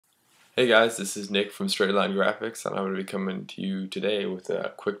Hey guys, this is Nick from Straight Line Graphics, and I'm going to be coming to you today with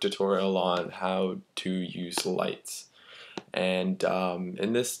a quick tutorial on how to use lights. And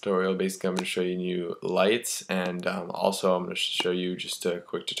in this tutorial, basically I'm going to show you new lights, and also I'm going to show you just a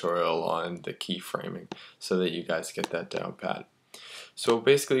quick tutorial on the keyframing so that you guys get that down pat. So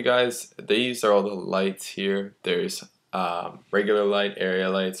basically guys, these are all the lights here. There's regular light, area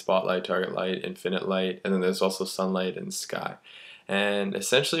light, spotlight, target light, infinite light, and then there's also sunlight and sky. And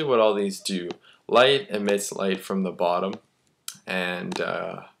essentially what all these do, light emits light from the bottom, and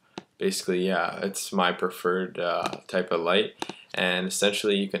basically, yeah, it's my preferred type of light. And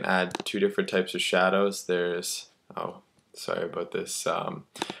essentially you can add two different types of shadows. There's, oh, sorry about this,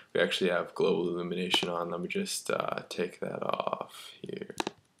 we actually have global illumination on. Let me just take that off here.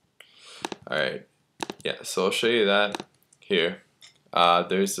 Alright, yeah, so I'll show you that here.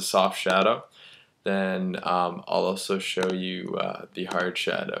 There's the soft shadow. Then I'll also show you the hard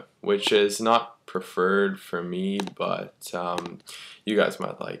shadow, which is not preferred for me, but you guys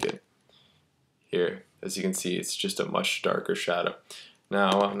might like it. Here, as you can see, it's just a much darker shadow.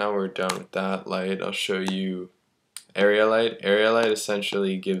 Now we're done with that light, I'll show you area light. Area light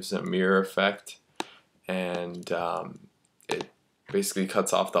essentially gives a mirror effect, and it basically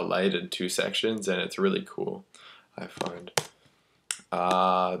cuts off the light in two sections, and it's really cool, I find.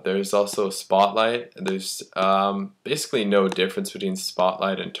 There's also spotlight. There's basically no difference between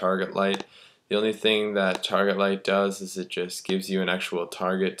spotlight and target light. The only thing that target light does is it just gives you an actual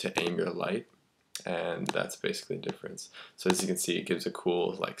target to aim your light, and that's basically the difference. So as you can see, it gives a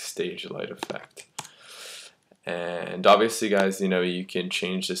cool like stage light effect. And obviously guys, you know, you can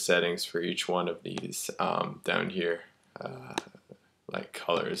change the settings for each one of these down here, like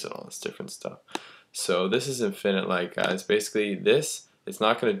colors and all this different stuff. So this is infinite light, guys. Basically this, it's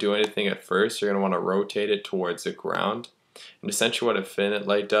not going to do anything at first. You're going to want to rotate it towards the ground. And essentially what infinite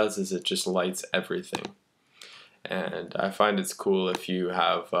light does is it just lights everything. And I find it's cool if you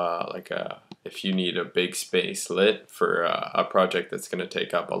have if you need a big space lit for a project that's going to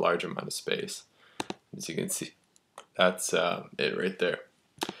take up a large amount of space. As you can see, that's it right there.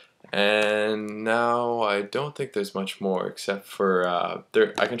 And now I don't think there's much more except for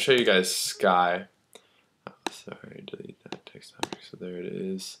I can show you guys sky. Sorry, delete that text object. So there it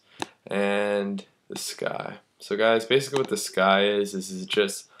is, and the sky. So guys, basically what the sky is it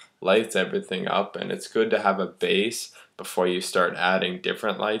just lights everything up, and it's good to have a base before you start adding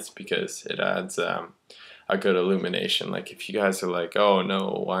different lights because it adds a good illumination. Like if you guys are like, oh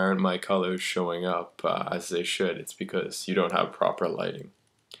no, why aren't my colors showing up as they should? It's because you don't have proper lighting.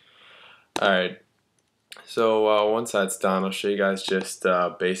 Alright, so once that's done, I'll show you guys just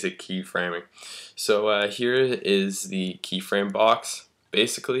basic keyframing. So here is the keyframe box.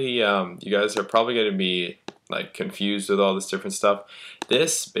 Basically, you guys are probably going to be like confused with all this different stuff.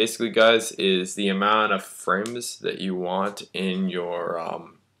 This basically, guys, is the amount of frames that you want in your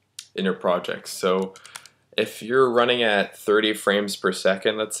project. So if you're running at 30 frames per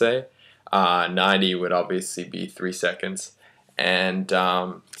second, let's say, 90 would obviously be 3 seconds. And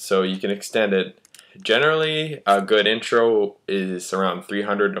so you can extend it. Generally, a good intro is around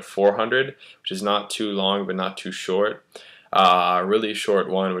 300 to 400, which is not too long but not too short. A really short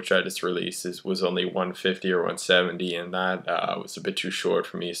one, which I just released, was only 150 or 170, and that was a bit too short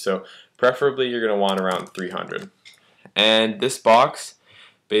for me. So preferably you're going to want around 300. And this box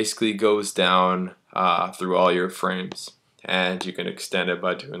basically goes down through all your frames, and you can extend it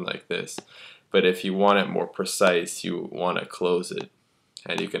by doing like this. But if you want it more precise, you want to close it,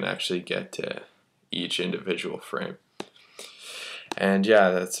 and you can actually get to each individual frame. And yeah,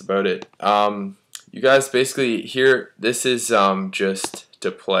 that's about it. You guys basically here, this is just to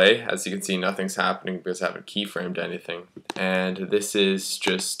play. As you can see, nothing's happening because I haven't keyframed anything, and this is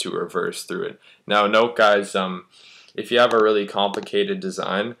just to reverse through it. Now note guys, if you have a really complicated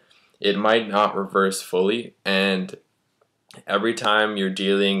design, it might not reverse fully, and every time you're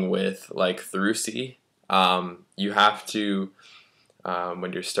dealing with like through C, you have to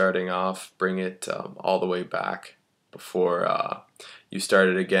when you're starting off, bring it all the way back before you start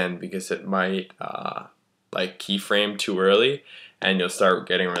it again, because it might like keyframe too early and you'll start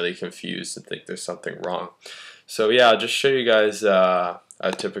getting really confused and think there's something wrong. So yeah, I'll just show you guys a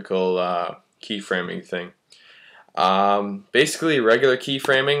typical keyframing thing. Basically regular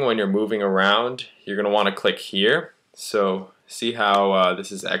keyframing, when you're moving around, you're going to want to click here. So see how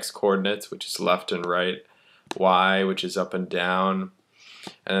this is X coordinates, which is left and right, Y, which is up and down,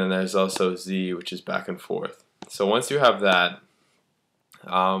 and then there's also Z, which is back and forth. So once you have that,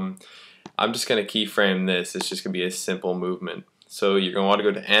 I'm just going to keyframe this. It's just going to be a simple movement. So you're going to want to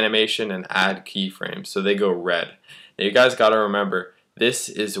go to animation and add keyframes, so they go red. Now you guys got to remember, this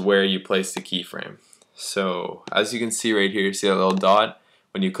is where you place the keyframe. So as you can see right here, you see that little dot?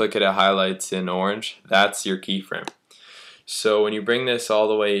 When you click it, it highlights in orange. That's your keyframe. So when you bring this all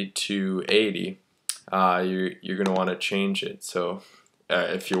the way to 80, you're going to want to change it. So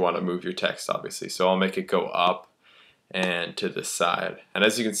if you want to move your text, obviously. So I'll make it go up and to the side. And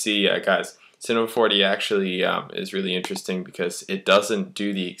as you can see, guys, Cinema 4D actually is really interesting because it doesn't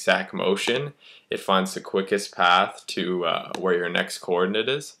do the exact motion. It finds the quickest path to where your next coordinate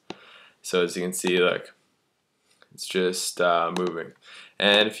is. So as you can see, look, it's just moving.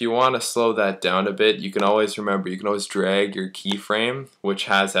 And if you want to slow that down a bit, you can always remember, you can always drag your keyframe, which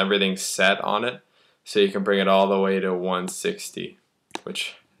has everything set on it, so you can bring it all the way to 160,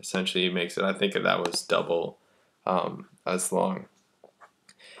 which essentially makes it, I think that was double as long.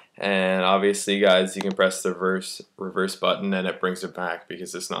 And obviously, guys, you can press the reverse button and it brings it back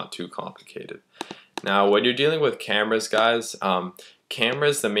because it's not too complicated. Now, when you're dealing with cameras, guys,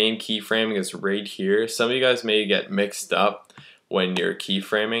 cameras, the main keyframing is right here. Some of you guys may get mixed up when you're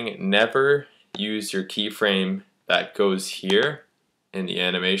keyframing. Never use your keyframe that goes here in the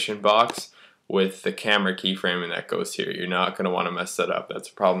animation box with the camera keyframing that goes here. You're not going to want to mess that up. That's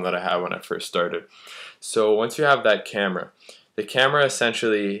a problem that I had when I first started. So once you have that camera, the camera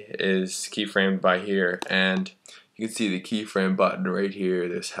essentially is keyframed by here, and you can see the keyframe button right here,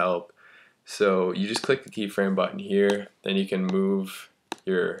 this help. So you just click the keyframe button here, then you can move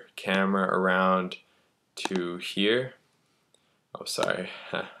your camera around to here. Oh, sorry,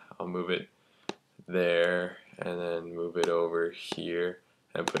 I'll move it there and then move it over here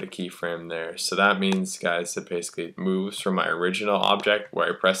and put a keyframe there. So that means, guys, it basically moves from my original object where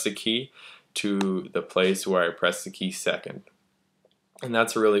I press the key to the place where I press the key second. And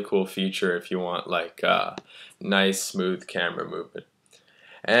that's a really cool feature if you want like nice smooth camera movement.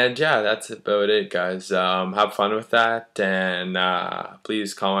 And yeah, that's about it, guys. Have fun with that, and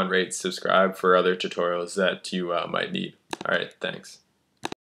please comment, rate, subscribe for other tutorials that you might need. Alright, thanks.